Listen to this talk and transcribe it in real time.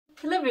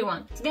Hello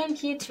everyone, today I'm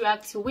here to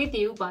react to With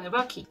You by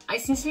Rocky. I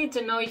sincerely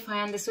don't know if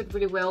I understood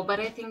really well, but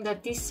I think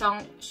that this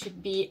song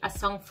should be a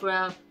song for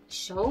a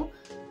show.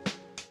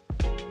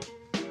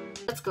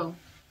 Let's go.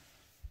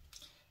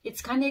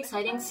 It's kinda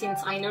exciting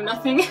since I know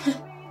nothing.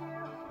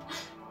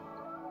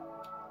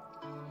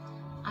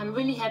 I'm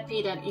really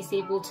happy that he's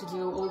able to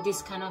do all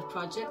these kind of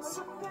projects.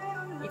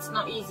 It's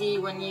not easy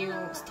when you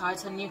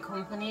start a new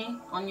company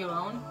on your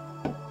own.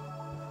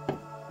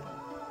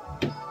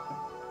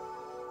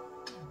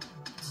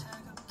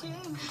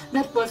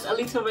 That was a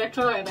little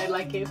retro and I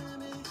like it.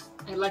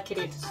 I like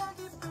it.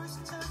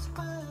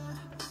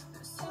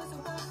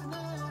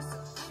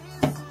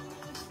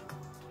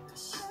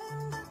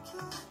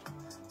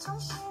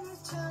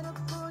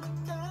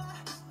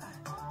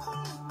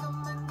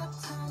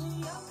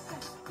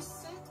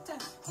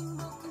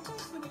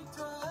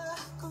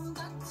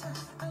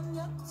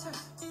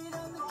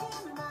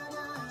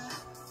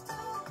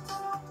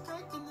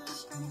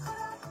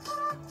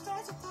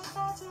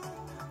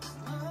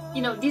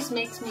 You know, this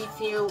makes me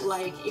feel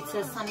like it's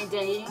a sunny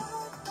day.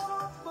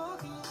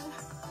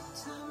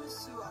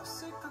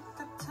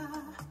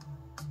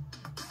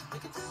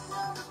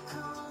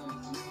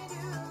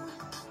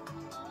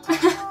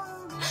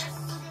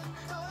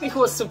 He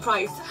was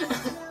surprised.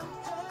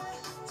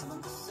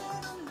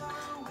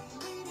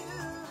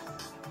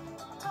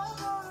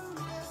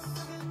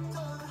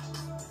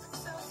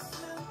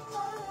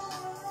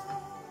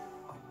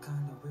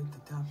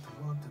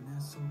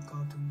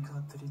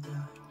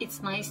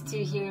 It's nice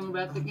to hear him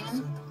rap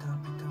again.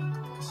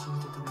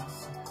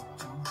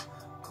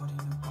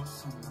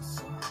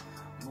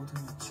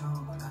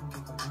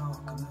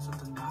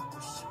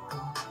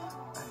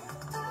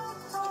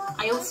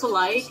 I also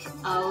like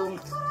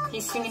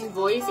his singing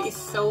voice is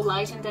so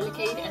light and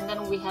delicate, and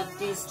then we have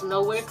this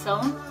lower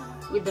tone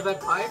with the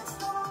red parts,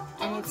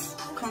 and it's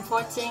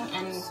comforting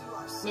and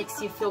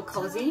makes you feel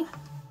cozy.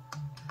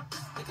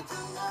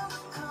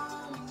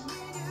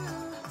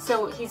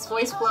 So his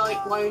voice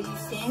while he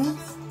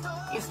sings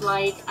is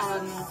like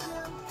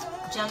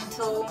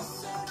gentle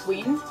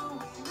wind.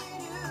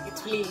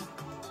 It's really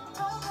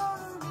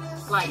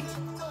light.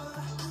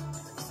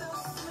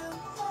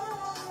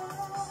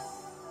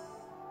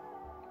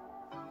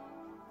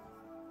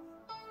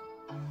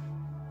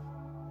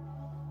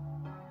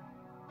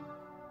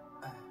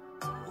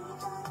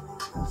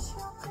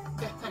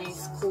 Japan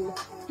is cool.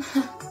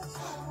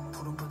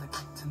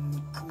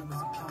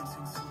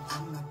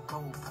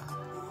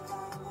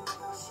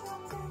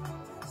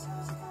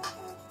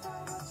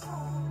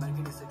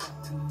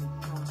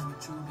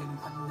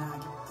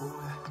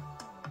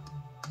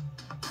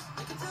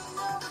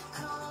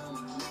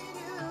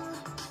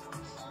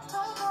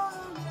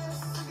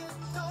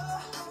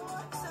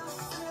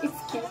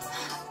 It's cute.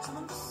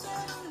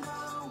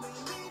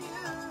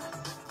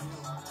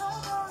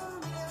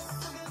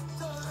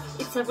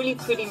 It's a really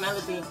pretty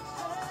melody.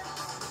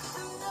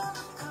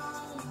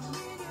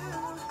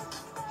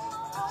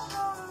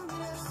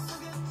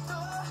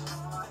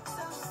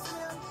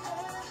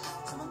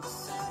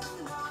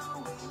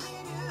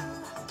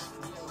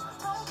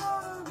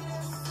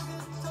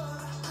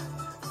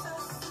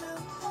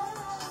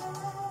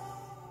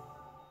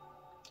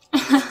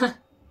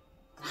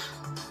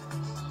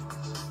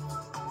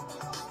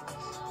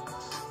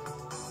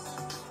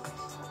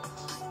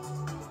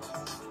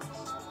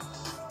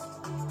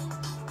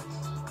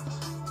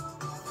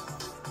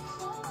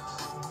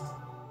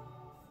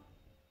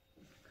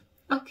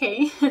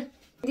 Okay,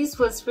 this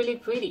was really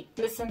pretty.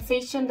 The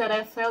sensation that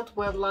I felt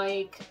were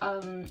like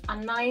a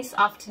nice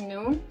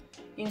afternoon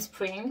in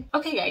spring.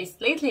 Okay guys,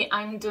 lately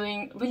I'm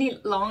doing really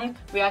long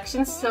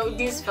reactions, so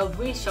this felt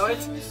really short.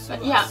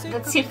 But yeah,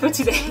 that's it for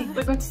today.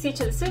 We're going to see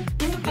each other soon.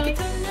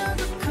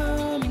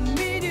 Bye!